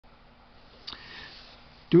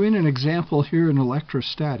doing an example here in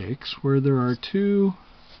electrostatics where there are two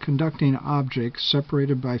conducting objects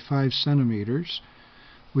separated by 5 centimeters.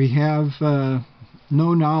 We have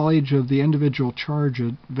no knowledge of the individual charge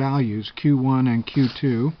values, Q1 and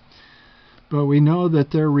Q2, but we know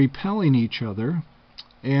that they're repelling each other,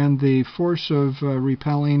 and the force of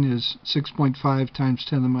repelling is 6.5 times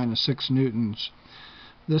 10 to the minus 6 newtons.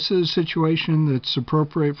 This is a situation that's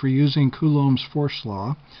appropriate for using Coulombs Force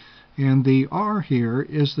Law, and the R here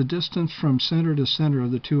is the distance from center to center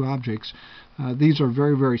of the two objects. These are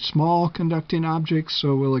very, very small conducting objects,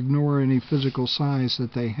 so we'll ignore any physical size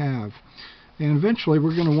that they have. And eventually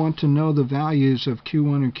we're going to want to know the values of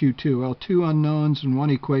Q1 and Q2. Well, two unknowns and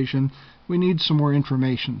one equation. We need some more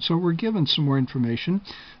information. So we're given some more information.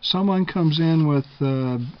 Someone comes in with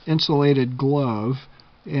insulated glove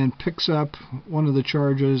and picks up one of the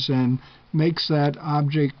charges and makes that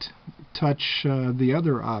object touch the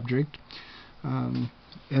other object, and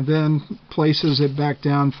then places it back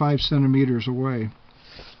down 5 centimeters away,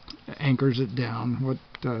 anchors it down.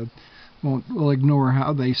 We'll ignore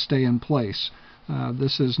how they stay in place.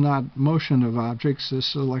 This is not motion of objects, this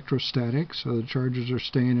is electrostatics, so the charges are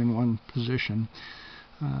staying in one position.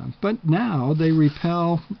 But now they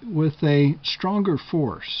repel with a stronger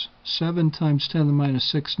force, 7 times 10 to the minus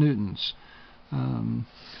 6 newtons.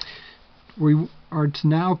 We are to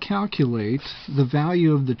now calculate the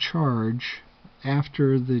value of the charge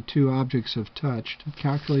after the two objects have touched,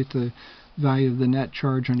 calculate the value of the net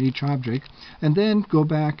charge on each object, and then go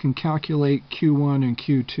back and calculate Q1 and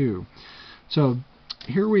Q2. So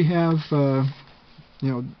here we have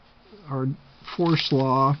our force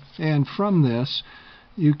law, and from this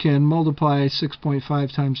you can multiply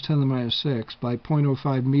 6.5 times 10 to the minus 6 by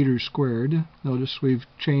 0.05 meters squared. Notice we've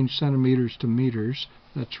changed centimeters to meters.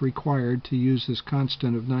 That's required to use this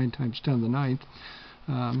constant of 9 times 10 to the ninth.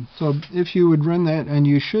 So if you would run that, and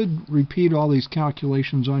you should repeat all these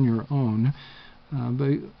calculations on your own,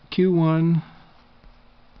 but Q1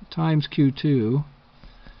 times Q2,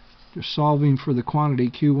 just solving for the quantity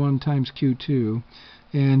Q1 times Q2,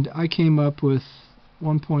 and I came up with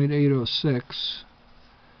 1.806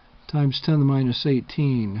 times 10 to the minus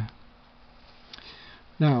 18.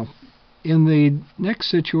 Now, in the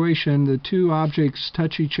next situation, the two objects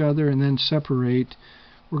touch each other and then separate.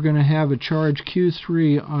 We're going to have a charge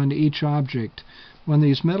Q3 on each object. When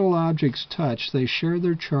these metal objects touch, they share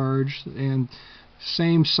their charge and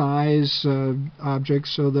same size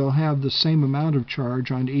objects, so they'll have the same amount of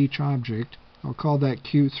charge on each object. I'll call that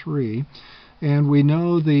Q3. And we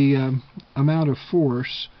know the amount of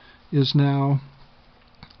force is now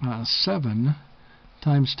 7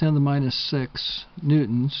 times 10 to the minus 6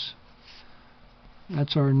 newtons.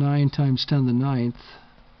 That's our 9 times 10 to the ninth.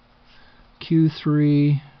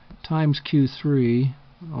 Q3 times Q3,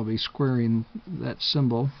 I'll be squaring that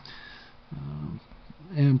symbol,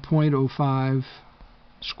 and 0.05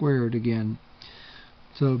 squared again.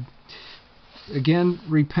 So again,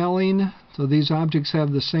 repelling, so these objects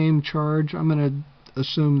have the same charge. I'm going to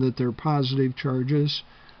assume that they're positive charges.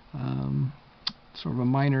 Sort of a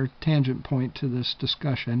minor tangent point to this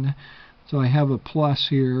discussion. So I have a plus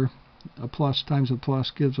here. A plus times a plus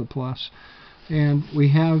gives a plus. And we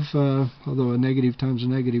have, although a negative times a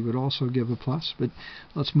negative would also give a plus, but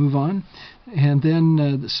let's move on. And then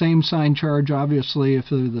the same sign charge, obviously, if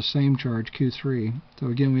they're the same charge, Q3. So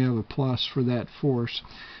again, we have a plus for that force.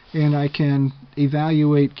 And I can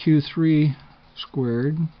evaluate Q3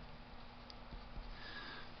 squared.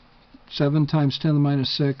 7 times 10 to the minus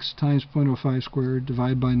 6 times 0.05 squared,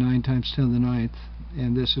 divide by 9 times 10 to the ninth,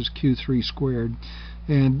 and this is Q3 squared.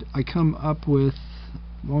 And I come up with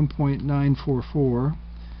 1.944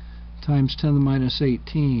 times 10 to the minus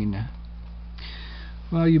 18.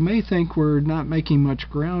 Well, you may think we're not making much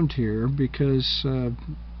ground here because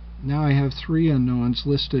now I have 3 unknowns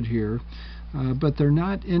listed here, but they're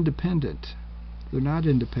not independent. They're not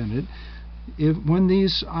independent. When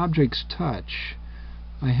these objects touch,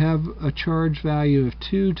 I have a charge value of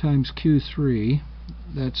 2 times Q3.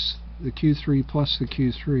 That's the Q3 plus the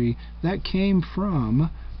Q3. That came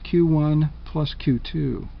from Q1 plus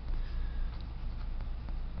Q2.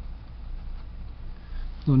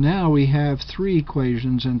 So now we have 3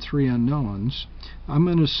 equations and 3 unknowns. I'm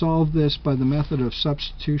going to solve this by the method of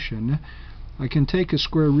substitution. I can take a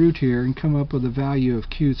square root here and come up with a value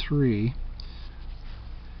of Q3.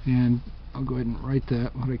 And I'll go ahead and write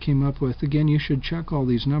that, what I came up with. Again, you should check all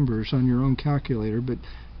these numbers on your own calculator, but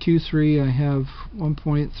Q3 I have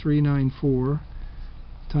 1.394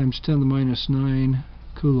 times 10 to the minus 9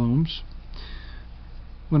 coulombs.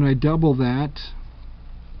 When I double that,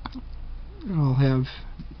 I'll have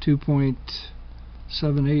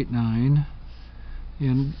 2.789,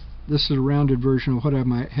 and this is a rounded version of what I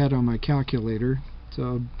had on my calculator.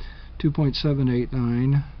 So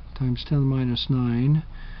 2.789 times 10 to the minus 9,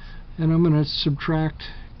 and I'm going to subtract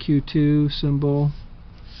Q2 symbol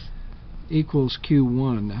equals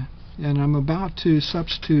Q1, and I'm about to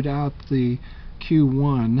substitute out the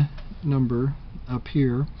Q1 number up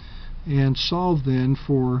here and solve then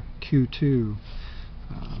for Q2.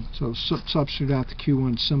 So substitute out the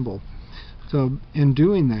Q1 symbol. So in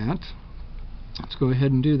doing that, let's go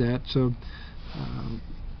ahead and do that. So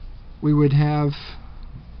we would have,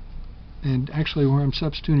 and actually where I'm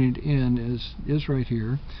substituting it in is right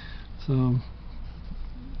here. So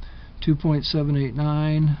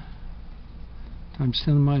 2.789 times 10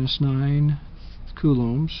 to the minus 9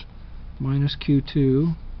 coulombs minus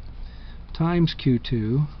Q2 times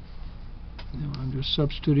Q2. Now I'm just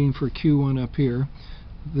substituting for Q1 up here,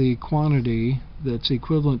 the quantity that's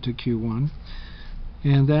equivalent to Q1,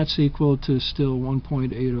 and that's equal to still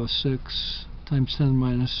 1.806 times 10 to the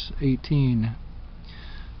minus 18.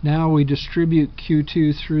 Now we distribute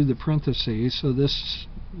Q2 through the parentheses, so this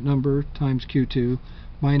number times Q2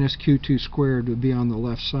 minus Q2 squared would be on the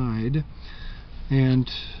left side,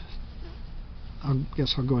 and I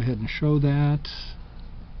guess I'll go ahead and show that.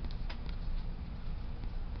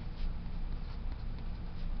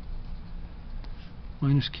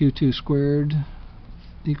 Minus Q2 squared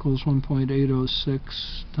equals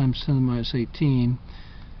 1.806 times 10 to the minus 18.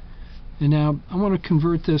 And now I want to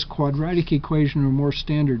convert this quadratic equation to a more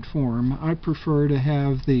standard form. I prefer to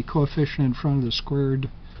have the coefficient in front of the squared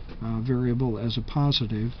variable as a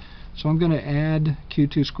positive. So I'm going to add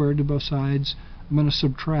Q2 squared to both sides. I'm going to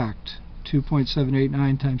subtract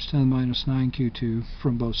 2.789 times 10 to the minus 9 Q2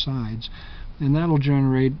 from both sides. And that'll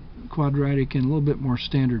generate quadratic in a little bit more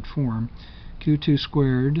standard form. Q2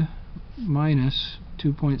 squared minus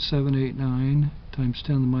 2.789 times 10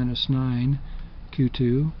 to the minus 9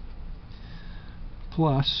 Q2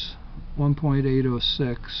 plus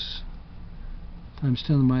 1.806 times 10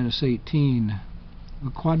 to the minus 18.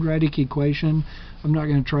 A quadratic equation, I'm not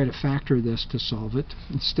going to try to factor this to solve it.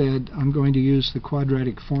 Instead, I'm going to use the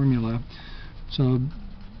quadratic formula. So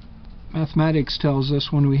mathematics tells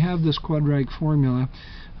us when we have this quadratic formula,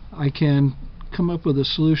 I can come up with a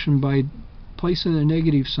solution by placing a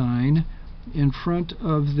negative sign in front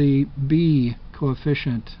of the b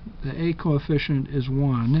coefficient. The a coefficient is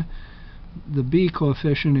 1. The b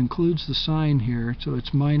coefficient includes the sign here, so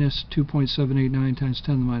it's minus 2.789 times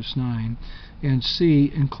 10 to the minus 9. And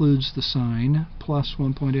c includes the sign, plus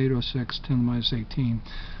 1.806 10 to the minus 18.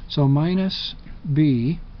 So minus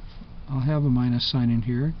b, I'll have a minus sign in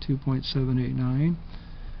here, 2.789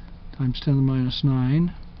 times 10 to the minus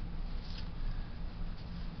 9.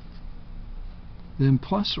 Then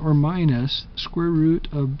plus or minus square root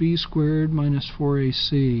of b squared minus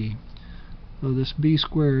 4ac. So this b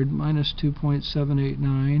squared minus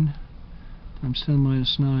 2.789 times 10 to the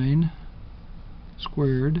minus 9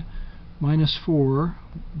 squared minus 4.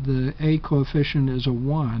 The a coefficient is a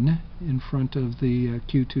 1 in front of the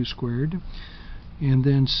Q2 squared. And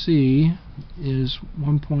then c is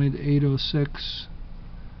 1.806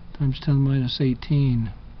 times 10 to the minus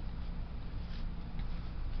 18.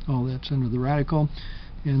 All that's under the radical,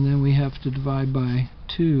 and then we have to divide by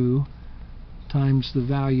 2 times the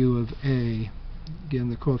value of a, again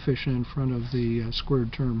the coefficient in front of the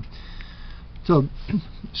squared term. So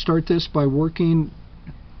start this by working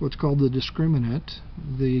what's called the discriminant,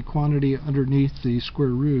 the quantity underneath the square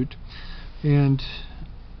root, and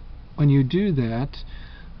when you do that,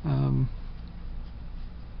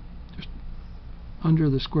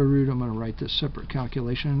 under the square root, I'm going to write this separate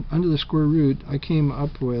calculation. Under the square root, I came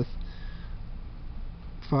up with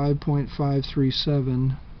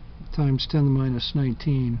 5.537 times 10 to the minus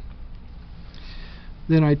 19.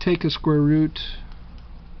 Then I take a square root,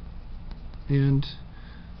 and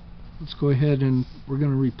let's go ahead and we're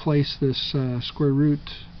going to replace this square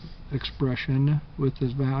root expression with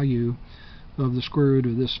the value of the square root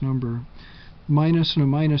of this number. Minus and a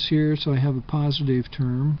minus here, so I have a positive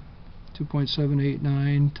term.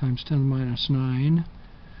 2.789 times 10 to the minus 9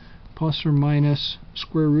 plus or minus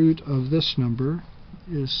square root of this number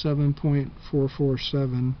is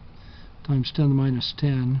 7.447 times 10 to the minus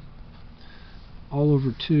 10 all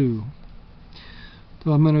over 2.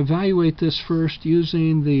 So I'm going to evaluate this first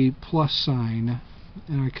using the plus sign,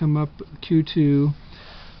 and I come up Q2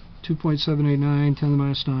 2.789 10 to the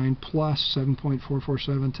minus 9 plus 7.447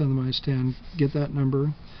 10 to the minus 10, get that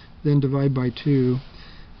number, then divide by 2.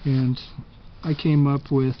 And I came up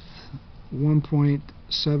with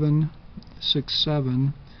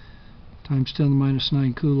 1.767 times 10 to the minus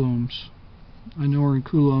 9 coulombs. I know we're in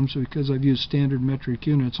coulombs because I've used standard metric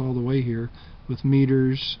units all the way here with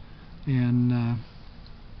meters and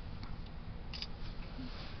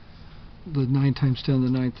the 9 times 10 to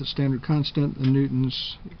the 9th, the standard constant, the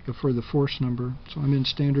newtons for the force number. So I'm in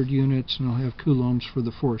standard units, and I'll have coulombs for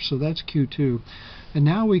the force. So that's Q2. And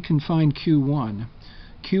now we can find Q1.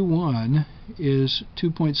 Q1 is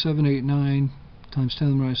 2.789 times 10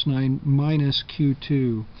 to the minus 9 minus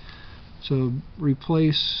Q2. So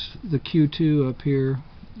replace the Q2 up here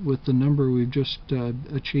with the number we've just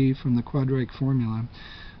achieved from the quadratic formula,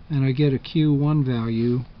 and I get a Q1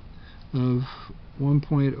 value of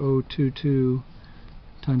 1.022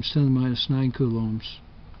 times 10 to the minus 9 coulombs.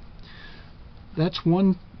 That's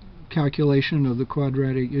one calculation of the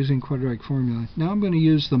quadratic using quadratic formula. Now I'm going to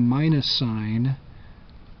use the minus sign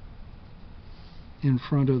in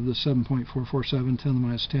front of the 7.447 10 to the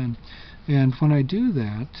minus 10. And when I do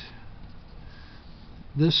that,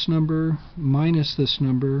 this number minus this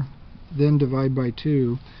number, then divide by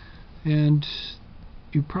 2. And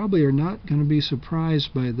you probably are not going to be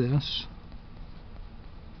surprised by this.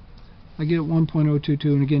 I get 1.022,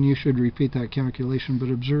 and again, you should repeat that calculation,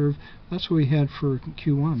 but observe, that's what we had for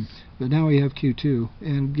Q1. But now we have Q2,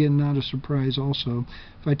 and again, not a surprise also.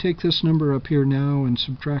 If I take this number up here now and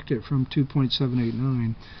subtract it from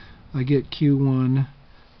 2.789, I get Q1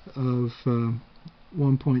 of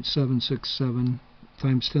 1.767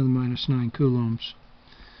 times 10 to the minus 9 coulombs.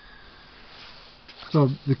 So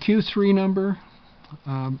the Q3 number,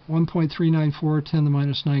 1.394 10 to the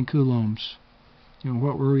minus 9 coulombs. You know,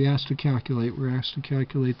 what were we asked to calculate? We're asked to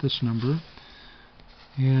calculate this number.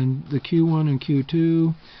 And the Q1 and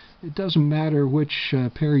Q2, it doesn't matter which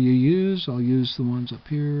pair you use. I'll use the ones up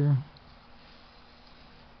here,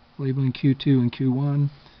 labeling Q2 and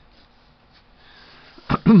Q1.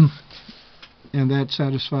 And that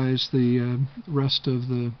satisfies the rest of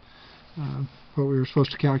the what we were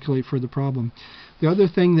supposed to calculate for the problem. The other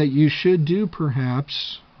thing that you should do,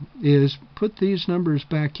 perhaps, is put these numbers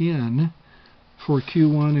back in for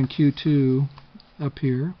Q1 and Q2 up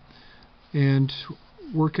here and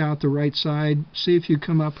work out the right side. See if you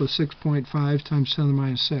come up with 6.5 times 10 to the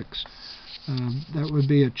minus 6. That would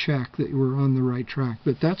be a check that you were on the right track.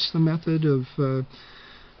 But that's the method of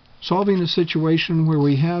solving a situation where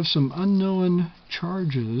we have some unknown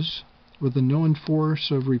charges with a known force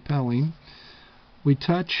of repelling. We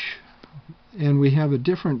touch and we have a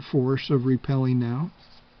different force of repelling now.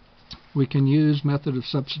 We can use method of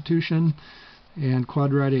substitution and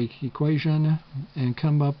quadratic equation and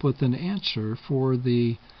come up with an answer for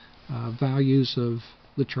the values of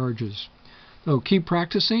the charges. So keep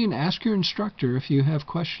practicing. Ask your instructor if you have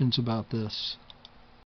questions about this.